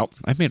milk stout.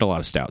 I've made a lot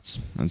of stouts,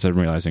 as I'm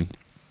realizing.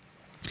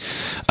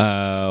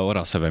 What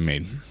else have I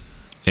made?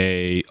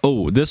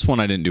 This one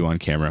I didn't do on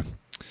camera.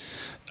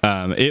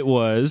 It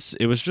was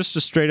just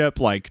a straight up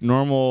like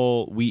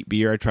normal wheat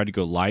beer. I tried to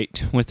go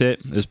light with it.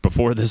 It was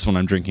before this one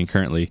I'm drinking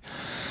currently.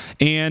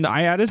 And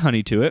I added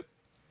honey to it.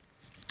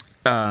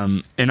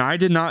 And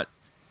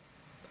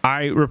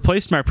I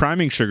replaced my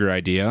priming sugar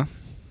idea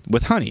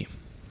with honey.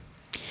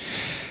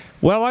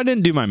 Well, I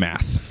didn't do my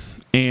math.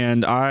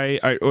 And or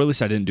at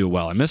least I didn't do it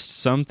well. I missed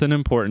something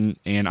important,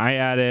 and I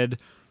added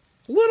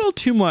a little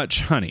too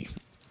much honey.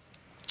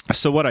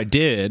 So what I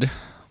did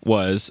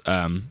was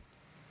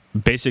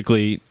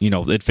basically,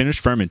 it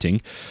finished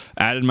fermenting,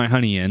 added my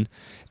honey in,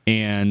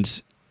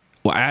 and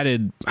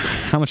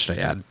how much did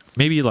I add?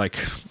 Maybe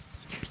like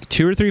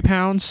 2 or 3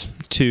 pounds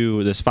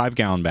to this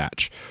 5-gallon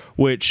batch,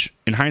 which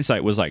in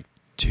hindsight was like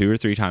 2 or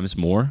 3 times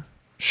more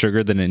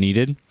sugar than it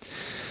needed.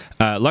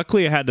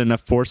 Luckily, I had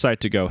enough foresight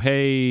to go,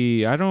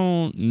 hey, I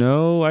don't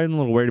know. I'm a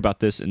little worried about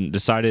this, and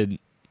decided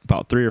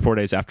about 3 or 4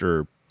 days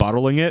after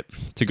bottling it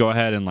to go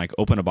ahead and like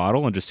open a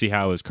bottle and just see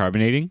how it was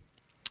carbonating.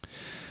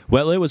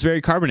 Well, it was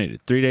very carbonated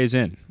 3 days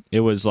in.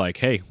 It was like,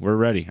 hey, we're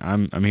ready.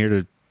 I'm here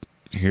to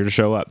here to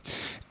show up.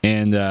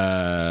 And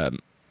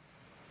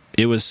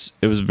it was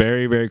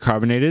very, very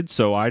carbonated.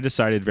 So I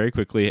decided very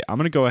quickly, I'm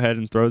going to go ahead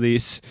and throw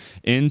these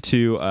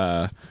into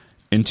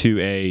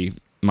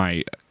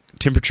my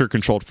temperature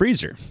controlled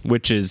freezer,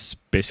 which is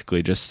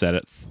basically just set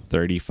at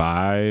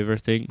 35 or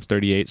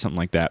 38, something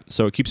like that.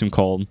 So it keeps them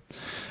cold.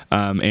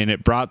 And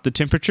it brought the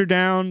temperature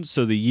down,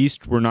 so the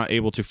yeast were not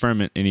able to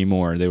ferment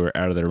anymore. They were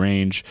out of their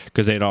range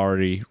because they'd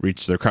already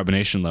reached their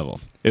carbonation level.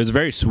 It was a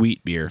very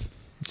sweet beer,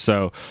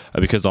 so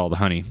because of all the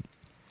honey.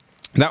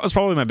 That was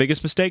probably my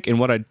biggest mistake, and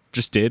what I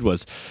just did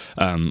was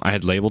I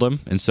had labeled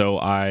them, and so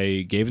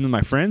I gave them to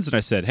my friends, and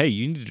I said, hey,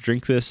 you need to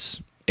drink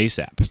this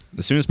ASAP,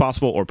 as soon as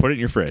possible, or put it in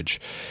your fridge.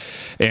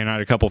 And I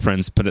had a couple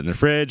friends put it in their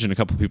fridge, and a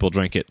couple people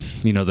drank it,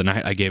 the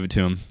night I gave it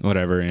to them,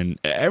 whatever, and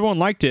everyone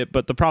liked it,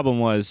 but the problem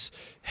was,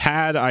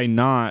 had I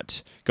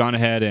not gone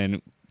ahead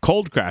and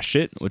cold crashed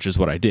it, which is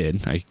what I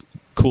did, I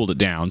cooled it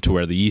down to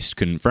where the yeast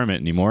couldn't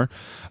ferment anymore,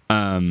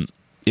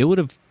 it would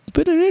have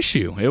been an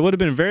issue. It would have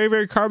been very,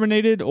 very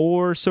carbonated,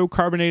 or so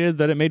carbonated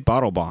that it made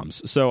bottle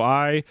bombs. So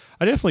I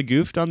definitely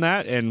goofed on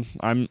that, and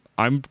I'm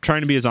trying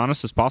to be as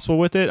honest as possible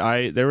with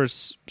it. There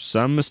was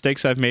some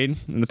mistakes I've made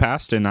in the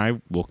past, and I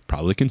will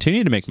probably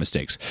continue to make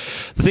mistakes.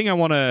 The thing I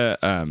want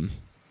to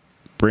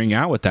bring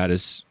out with that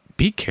is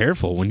be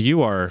careful when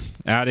you are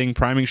adding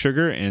priming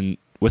sugar and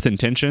with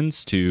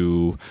intentions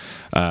to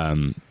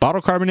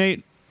bottle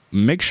carbonate.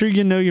 Make sure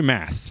you know your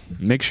math.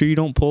 Make sure you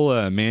don't pull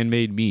a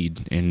man-made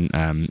mead and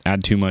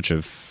add too much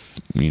sugar.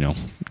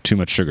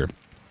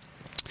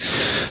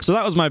 So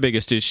that was my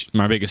biggest issue,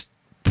 my biggest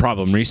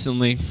problem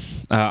recently.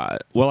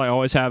 Hopefully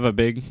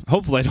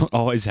I don't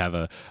always have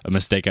a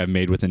mistake I've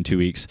made within 2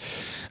 weeks,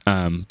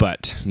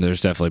 but there's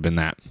definitely been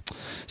that.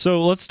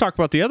 So let's talk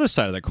about the other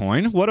side of the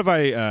coin. What do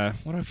I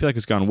feel like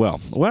has gone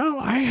well? Well,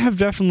 I have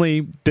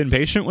definitely been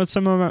patient with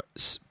some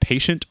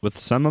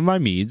of my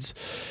meads,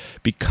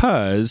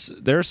 because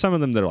there are some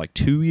of them that are like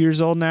 2 years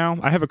old now.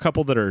 I have a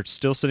couple that are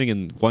still sitting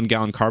in 1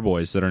 gallon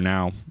carboys that are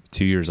now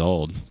 2 years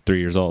old,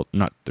 3 years old,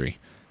 not 3,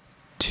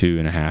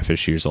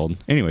 2.5-ish years old.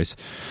 Anyways,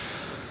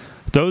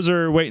 those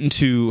are waiting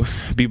to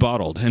be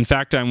bottled. In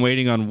fact, I'm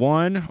waiting on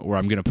one where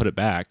I'm going to put it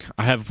back.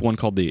 I have one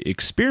called the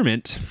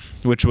Experiment,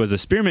 which was a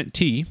spearmint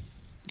tea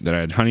that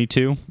I had honey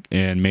to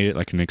and made it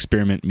like an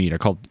experiment mead. I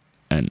called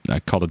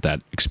it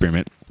that,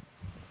 Experiment.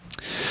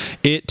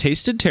 It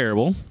tasted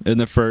terrible in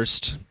the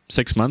first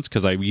 6 months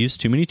because I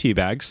used too many tea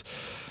bags.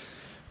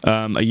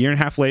 A year and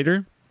a half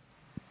later,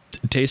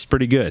 it tastes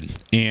pretty good.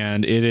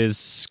 And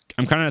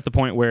I'm kind of at the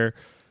point where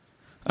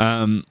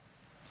I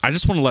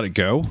just want to let it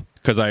go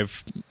because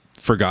I've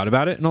forgot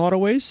about it in a lot of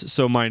ways.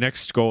 So my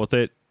next goal with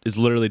it is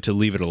literally to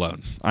leave it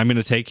alone. I'm going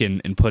to take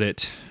and put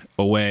it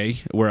away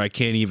where I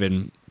can't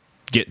even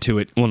get to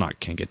it. Well, not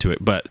can't get to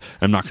it, but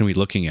I'm not going to be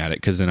looking at it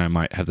because then I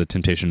might have the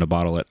temptation to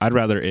bottle it. I'd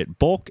rather it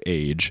bulk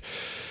age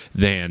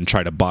than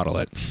try to bottle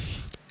it.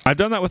 I've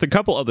done that with a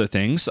couple other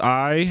things.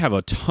 I have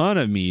a ton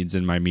of meads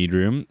in my mead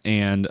room,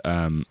 and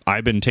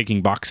I've been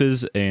taking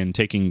boxes and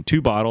taking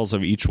 2 bottles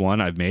of each one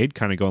I've made,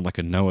 kind of going like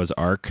a Noah's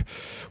Ark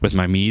with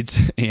my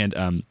meads,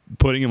 and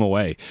putting them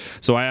away.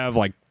 So I have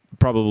like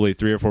probably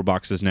 3 or 4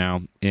 boxes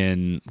now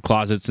in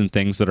closets and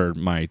things that are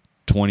my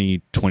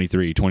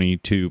 2023,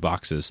 22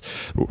 boxes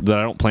that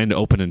I don't plan to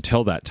open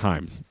until that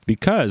time,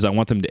 because I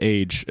want them to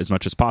age as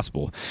much as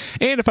possible.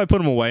 And if I put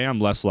them away, I'm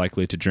less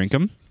likely to drink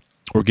them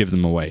or give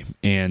them away.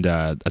 And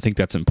I think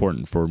that's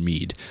important for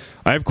mead.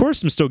 I, of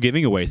course, am still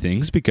giving away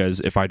things, because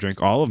if I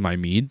drink all of my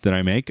mead that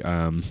I make,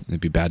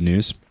 it'd be bad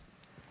news.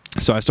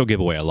 So I still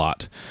give away a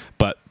lot,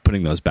 but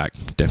putting those back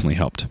definitely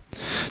helped.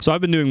 So I've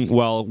been doing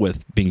well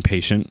with being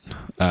patient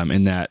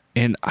in that.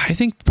 And I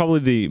think probably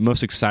the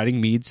most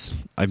exciting meads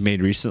I've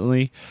made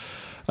recently,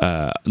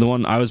 the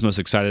one I was most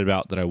excited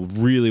about that I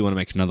really want to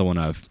make another one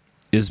of,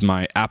 is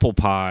my apple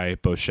pie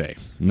Bochet.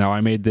 Now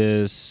I made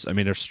a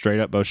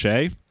straight up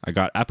Bochet. I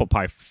got apple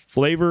pie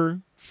flavor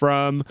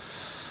from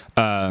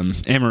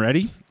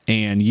Amaretti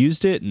and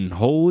used it, and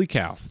holy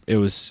cow, it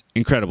was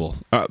incredible.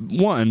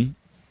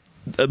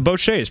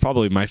 Bochet is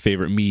probably my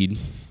favorite mead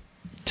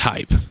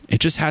type.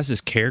 It just has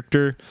this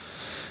character,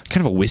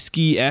 kind of a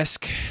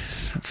whiskey-esque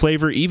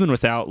flavor, even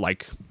without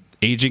like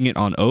aging it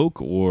on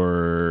oak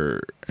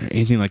or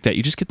anything like that.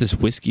 You just get this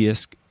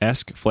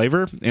whiskey-esque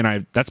flavor,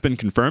 and that's been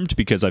confirmed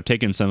because I've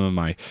taken some of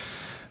my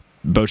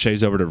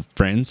Bochets over to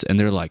friends, and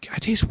they're like, I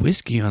taste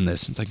whiskey on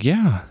this. It's like,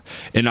 yeah.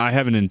 And I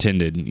haven't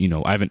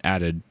I haven't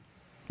added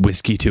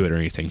whiskey to it or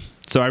anything.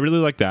 So I really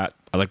like that.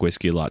 I like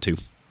whiskey a lot too.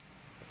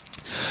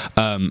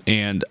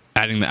 And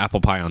adding the apple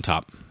pie on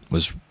top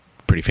was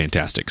pretty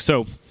fantastic.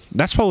 So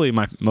that's probably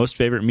my most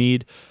favorite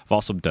mead. I've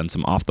also done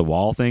some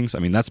off-the-wall things. I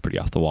mean, that's pretty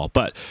off-the-wall.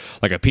 But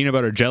like a peanut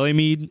butter jelly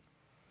mead,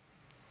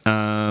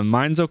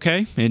 mine's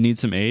okay. It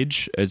needs some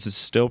age. It's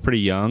still pretty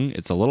young.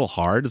 It's a little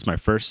hard. It's my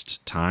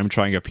first time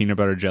trying a peanut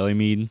butter jelly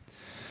mead.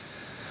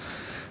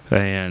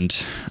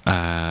 And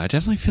I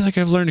definitely feel like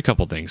I've learned a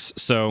couple things.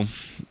 So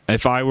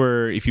if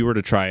you were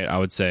to try it, I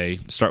would say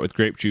start with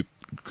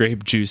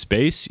grape juice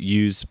base,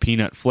 use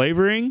peanut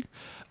flavoring,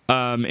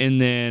 And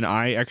then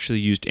I actually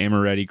used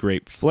Amaretti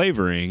grape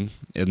flavoring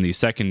in the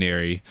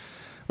secondary,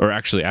 or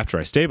actually after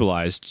I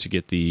stabilized, to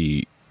get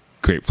the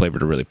grape flavor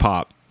to really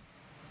pop.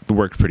 It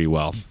worked pretty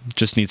well.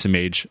 Just needs some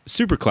age.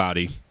 Super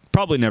cloudy.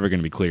 Probably never going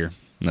to be clear.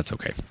 And that's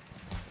okay.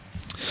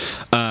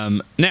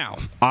 Now,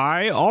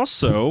 I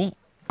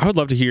would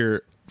love to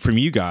hear from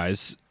you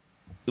guys.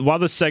 While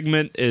this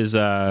segment is,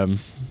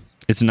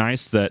 it's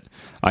nice that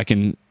I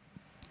can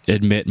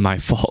admit my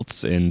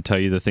faults and tell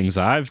you the things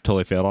I've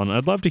totally failed on.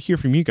 I'd love to hear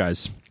from you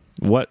guys.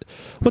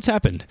 What's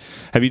happened?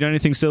 Have you done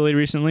anything silly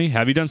recently?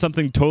 Have you done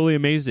something totally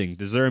amazing?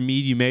 Is there a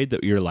mead you made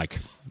that you're like,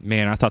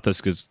 man, I thought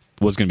this was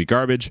going to be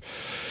garbage,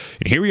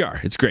 and here we are.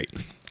 It's great.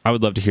 I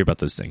would love to hear about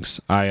those things.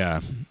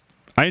 I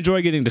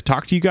enjoy getting to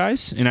talk to you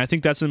guys, and I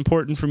think that's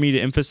important for me to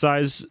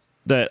emphasize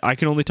that I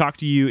can only talk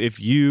to you if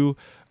you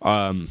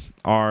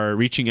are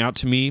reaching out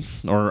to me,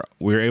 or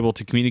we're able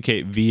to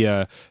communicate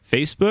via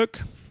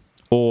Facebook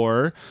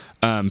or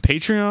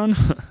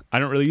Patreon. I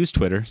don't really use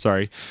Twitter,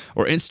 sorry,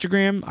 or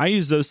Instagram. I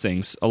use those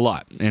things a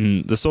lot,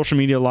 and the social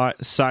media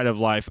side of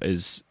life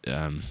is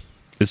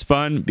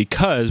fun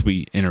because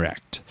we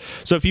interact.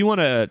 So if you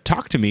want to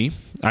talk to me,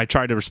 I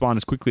try to respond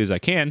as quickly as I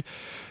can.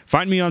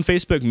 Find me on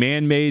Facebook,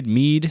 Man-Made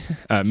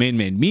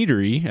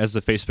Meadery as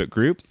the Facebook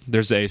group.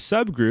 There's a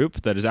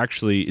subgroup that is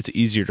actually, it's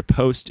easier to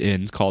post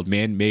in, called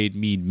Man-Made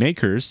Mead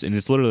Makers, and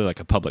it's literally like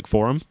a public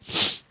forum.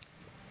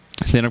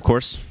 Then, of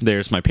course,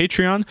 there's my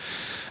Patreon.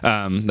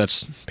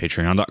 That's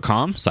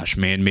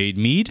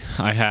patreon.com/manmademead.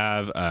 I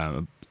have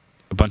a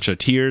bunch of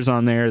tiers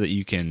on there that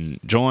you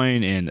can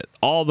join, and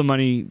all the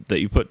money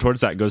that you put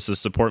towards that goes to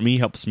support me,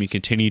 helps me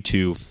continue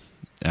to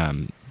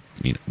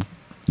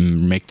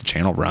make the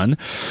channel run,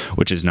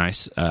 which is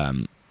nice.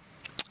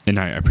 And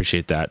I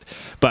appreciate that.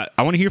 But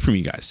I want to hear from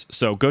you guys.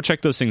 So go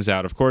check those things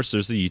out. Of course,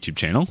 there's the YouTube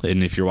channel.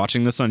 And if you're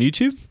watching this on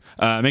YouTube,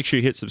 make sure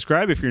you hit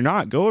subscribe. If you're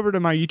not, go over to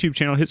my YouTube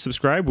channel, hit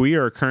subscribe. We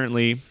are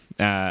currently,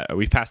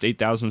 we've passed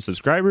 8,000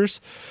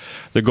 subscribers.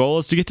 The goal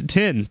is to get to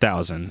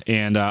 10,000.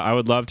 And I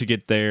would love to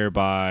get there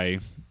by,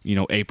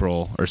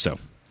 April or so.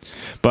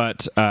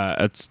 But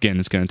it's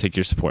going to take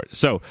your support.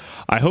 So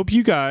I hope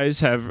you guys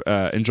have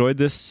enjoyed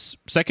this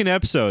second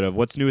episode of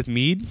What's New with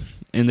Mead.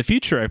 In the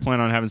future, I plan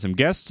on having some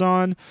guests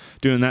on,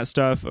 doing that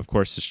stuff. Of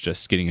course, it's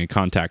just getting in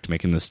contact,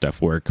 making this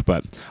stuff work.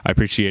 But I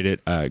appreciate it.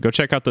 Go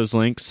check out those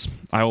links.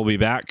 I will be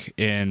back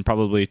in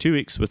probably 2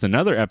 weeks with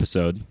another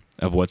episode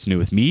of What's New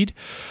with Mead.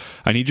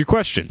 I need your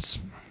questions.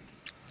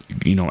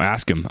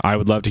 Ask them. I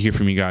would love to hear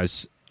from you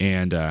guys.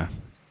 And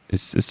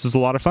this is a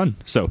lot of fun.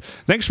 So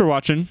thanks for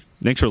watching.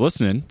 Thanks for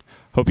listening.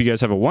 Hope you guys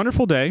have a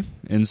wonderful day.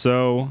 And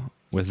so,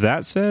 with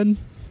that said,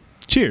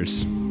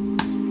 cheers.